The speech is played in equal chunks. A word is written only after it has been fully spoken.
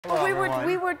Hello,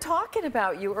 we were talking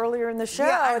about you earlier in the show.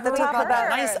 Yeah, at the top about about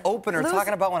nice opener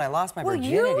talking about when I lost my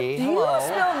virginity. You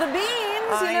spilled the beans.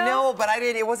 I know, but I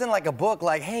didn't. It wasn't like a book.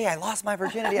 Like, hey, I lost my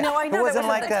virginity. No, I know it wasn't that wasn't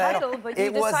like the title, but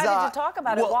you decided to talk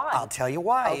about it. Why? I'll tell you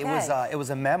why. Okay. It was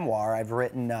a memoir. I've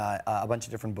written a bunch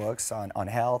of different books on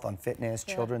health, on fitness,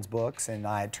 children's books, and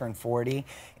I had turned 40,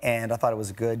 and I thought it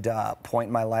was a good point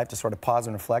in my life to sort of pause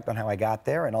and reflect on how I got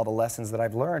there and all the lessons that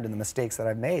I've learned and the mistakes that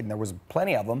I've made. And there was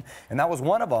plenty of them, and that was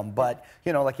one of them. But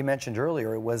you know, like you mentioned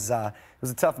earlier, it was a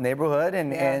tough neighborhood,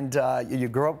 and you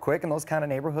grow up quick in those kind of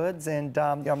neighborhoods, and you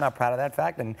know, I'm not proud of that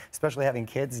fact, and especially having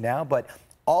kids now. But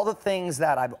all the things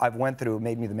that I've went through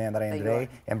made me the man that I am today,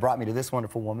 and brought me to this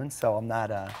wonderful woman. So I'm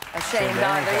not ashamed of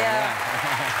it.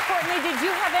 Yeah. Courtney, did you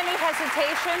have any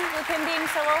hesitation with him being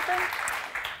so open?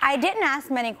 I didn't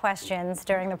ask many questions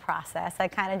during the process. I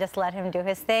kind of just let him do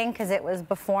his thing because it was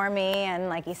before me, and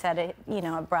like you said, it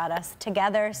brought us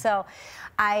together. So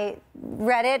I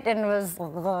read it and was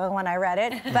when I read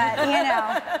it, but you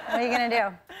know, what are you gonna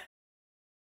do?